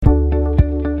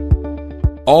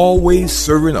always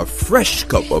serving a fresh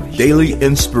cup of daily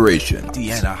inspiration.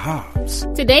 Deanna Hobbs.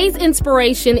 Today's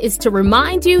inspiration is to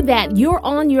remind you that you're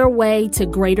on your way to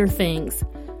greater things.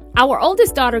 Our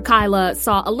oldest daughter, Kyla,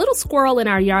 saw a little squirrel in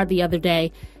our yard the other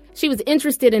day. She was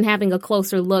interested in having a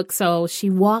closer look, so she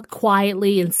walked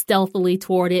quietly and stealthily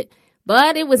toward it.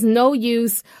 But it was no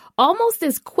use. Almost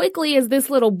as quickly as this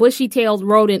little bushy-tailed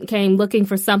rodent came looking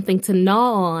for something to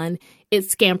gnaw on,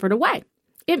 it scampered away.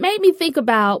 It made me think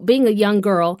about being a young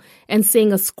girl and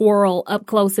seeing a squirrel up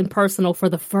close and personal for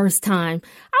the first time.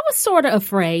 I was sort of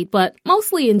afraid, but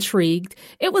mostly intrigued.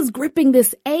 It was gripping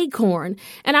this acorn,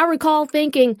 and I recall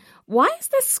thinking, why is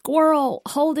this squirrel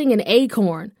holding an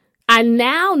acorn? I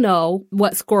now know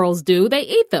what squirrels do. They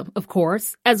eat them, of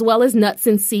course, as well as nuts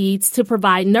and seeds to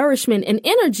provide nourishment and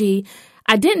energy.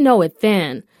 I didn't know it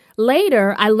then.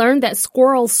 Later, I learned that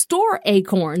squirrels store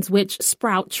acorns, which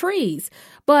sprout trees.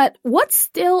 But what's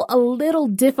still a little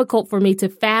difficult for me to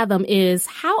fathom is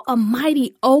how a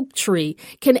mighty oak tree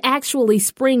can actually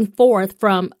spring forth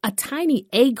from a tiny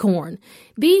acorn.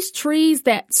 These trees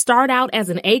that start out as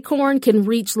an acorn can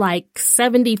reach like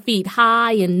 70 feet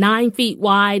high and 9 feet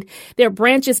wide. Their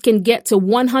branches can get to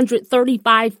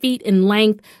 135 feet in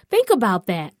length. Think about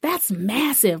that. That's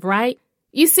massive, right?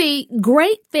 You see,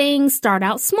 great things start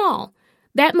out small.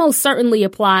 That most certainly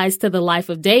applies to the life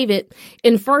of David.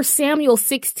 In 1 Samuel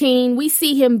 16, we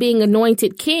see him being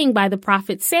anointed king by the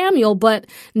prophet Samuel, but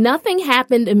nothing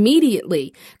happened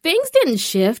immediately. Things didn't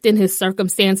shift in his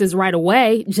circumstances right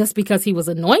away just because he was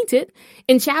anointed.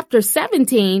 In chapter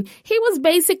 17, he was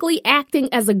basically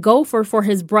acting as a gopher for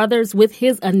his brothers with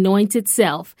his anointed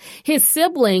self. His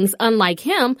siblings, unlike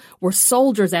him, were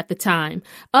soldiers at the time.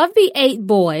 Of the 8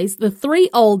 boys, the 3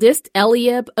 oldest,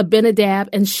 Eliab, Abinadab,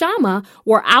 and Shammah,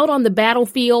 were out on the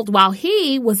battlefield while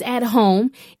he was at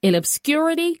home in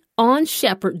obscurity on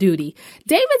shepherd duty.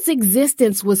 David's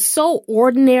existence was so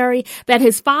ordinary that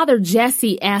his father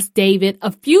Jesse asked David,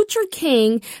 a future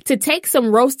king, to take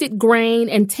some roasted grain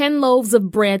and 10 loaves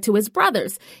of bread to his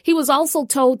brothers. He was also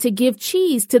told to give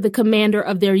cheese to the commander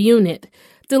of their unit.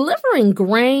 Delivering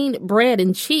grain, bread,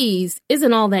 and cheese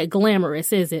isn't all that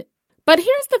glamorous, is it? But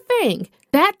here's the thing.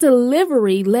 That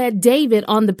delivery led David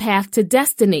on the path to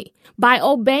destiny. By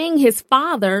obeying his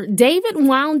father, David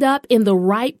wound up in the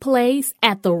right place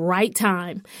at the right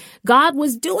time. God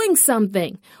was doing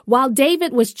something. While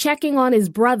David was checking on his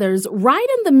brothers, right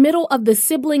in the middle of the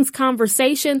siblings'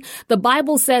 conversation, the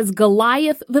Bible says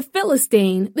Goliath the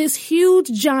Philistine, this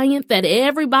huge giant that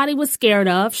everybody was scared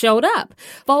of, showed up.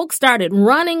 Folks started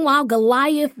running while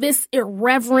Goliath, this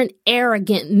irreverent,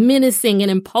 arrogant, menacing,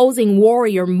 and imposing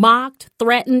warrior, mocked,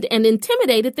 threatened, and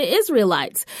intimidated the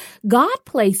Israelites. God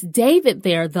placed David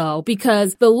there, though,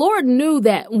 because the Lord knew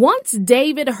that once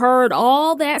David heard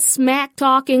all that smack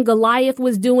talking Goliath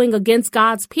was doing against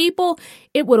God's people,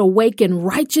 it would awaken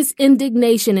righteous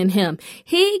indignation in him.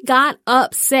 He got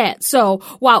upset. So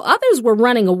while others were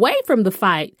running away from the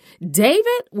fight,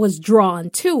 David was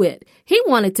drawn to it. He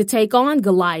wanted to take on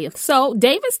Goliath. So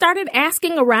David started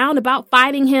asking around about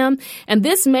fighting him, and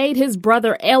this made his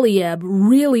brother Eliab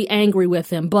really angry with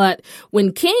him. But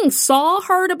when King Saul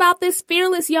heard about this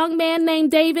fearless young man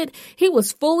named David, he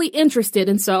was fully interested,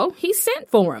 and so he sent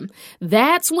for him.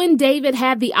 That's when David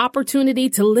had the opportunity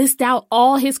to list out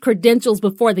all his credentials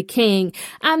before the king.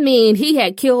 I mean, he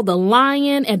had killed a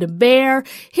lion and a bear.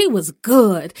 He was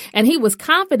good, and he was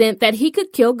confident that he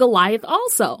could kill Goliath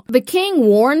also. The king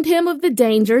warned him of the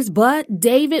dangers, but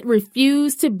David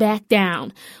refused to back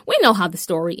down. We know how the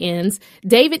story ends.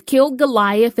 David killed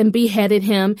Goliath and beheaded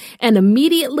him, and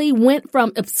immediately went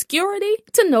from obscurity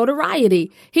to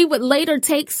notoriety. He would later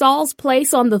take Saul's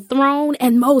place on the throne,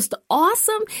 and most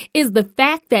awesome is the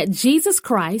fact that Jesus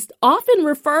Christ, often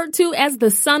referred to as the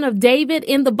Son of David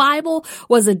in the Bible,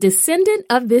 was a descendant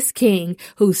of this king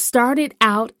who started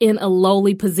out in a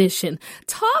lowly position.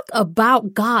 Talk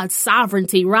about God's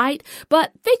sovereignty, right?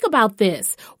 But think about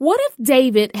this. What if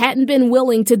David hadn't been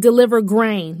willing to deliver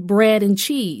grain, bread, and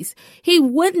cheese? He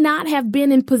would not have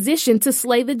been in position to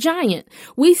slay the giant.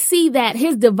 We see that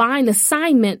his divine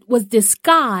assignment was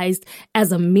disguised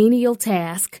as a menial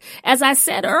task. As I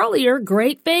said earlier,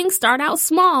 great things start out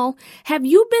small. Have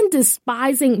you been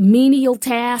despising menial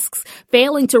tasks?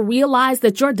 failing to realize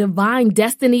that your divine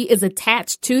destiny is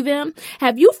attached to them?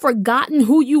 Have you forgotten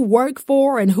who you work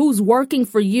for and who's working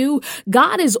for you?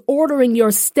 God is ordering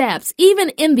your steps, even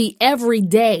in the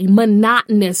everyday,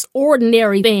 monotonous,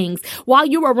 ordinary things. While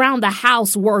you're around the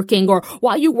house working, or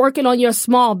while you're working on your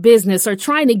small business, or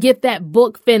trying to get that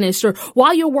book finished, or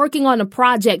while you're working on a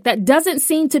project that doesn't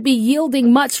seem to be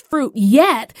yielding much fruit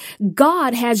yet,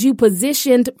 God has you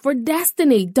positioned for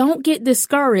destiny. Don't get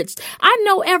discouraged. I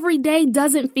know every day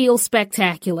doesn't feel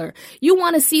spectacular. You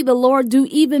want to see the Lord do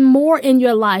even more in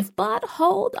your life, but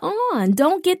hold on.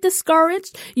 Don't get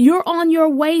discouraged. You're on your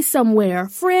way somewhere.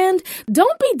 Friend,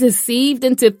 don't be deceived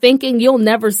into thinking you'll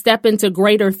never step into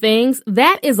greater things.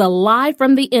 That is a lie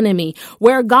from the enemy.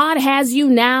 Where God has you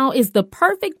now is the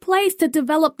perfect place to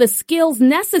develop the skills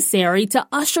necessary to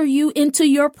usher you into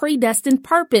your predestined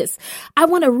purpose. I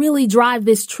want to really drive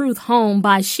this truth home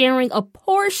by sharing a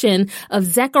portion of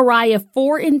Zechariah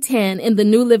 4:10 in the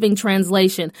New Living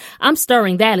Translation. I'm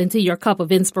stirring that into your cup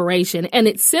of inspiration, and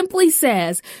it simply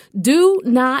says, "Do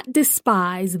not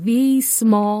despise these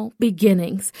small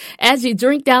beginnings." As you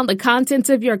drink down the contents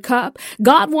of your cup,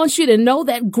 God wants you to know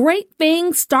that great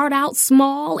things start out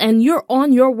small and you're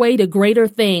on your way to greater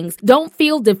things. Don't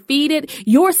feel defeated.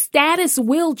 Your status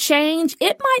will change.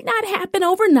 It might not happen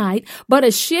overnight, but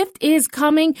a shift is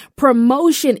coming.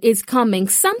 Promotion is coming.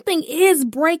 Something is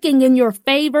breaking in your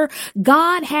favor.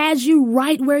 God has you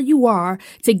right where you are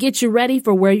to get you ready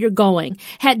for where you're going.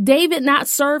 Had David not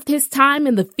served his time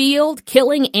in the field,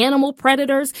 killing animal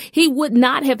predators, he would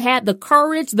not have had the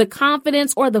courage, the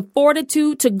confidence, or the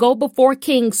fortitude to go before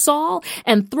King Saul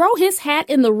and throw his hat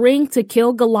in the ring to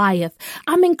kill Goliath.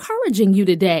 I'm encouraging you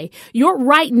today. Your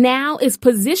right now is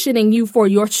positioning you for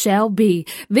your shall be.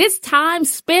 This time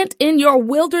spent in your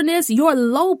wilderness, your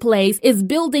low place, is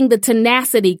building the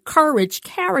tenacity, courage,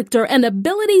 character, and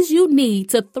abilities you need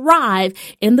to thrive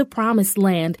in the promised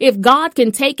land. If God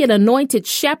can take an anointed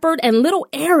shepherd and little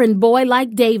errand boy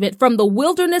like David from the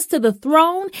wilderness to the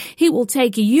throne, he will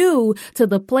take you to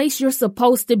the place you're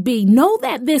supposed to be. Know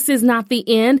that this is not the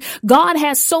end. God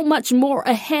has so much more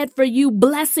ahead for you.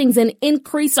 Blessings and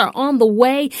increase are on the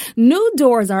way. New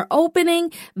doors are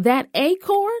opening. That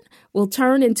acorn will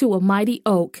turn into a mighty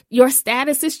oak. Your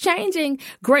status is changing.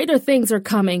 Greater things are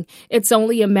coming. It's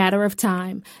only a matter of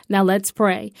time. Now let's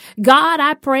pray. God,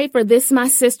 I pray for this, my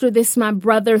sister, this, my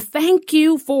brother. Thank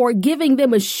you for giving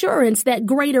them assurance that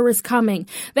greater is coming.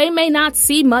 They may not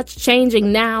see much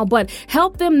changing now, but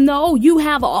help them know you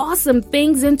have awesome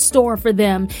things in store for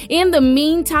them. In the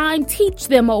meantime, teach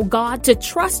them, oh God, to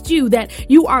trust you, that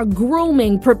you are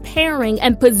grooming, preparing,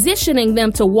 and positioning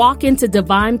them to walk into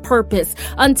divine purpose.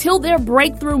 Until their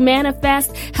breakthrough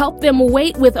manifests, help them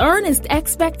wait with earnest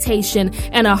expectation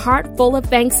and a heart full of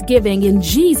thanksgiving. In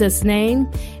Jesus' name,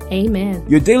 amen.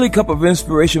 Your Daily Cup of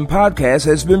Inspiration podcast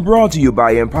has been brought to you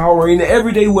by Empowering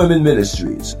Everyday Women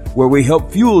Ministries, where we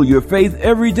help fuel your faith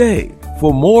every day.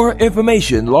 For more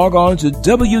information, log on to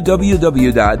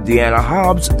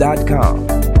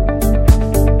www.deannahobbs.com.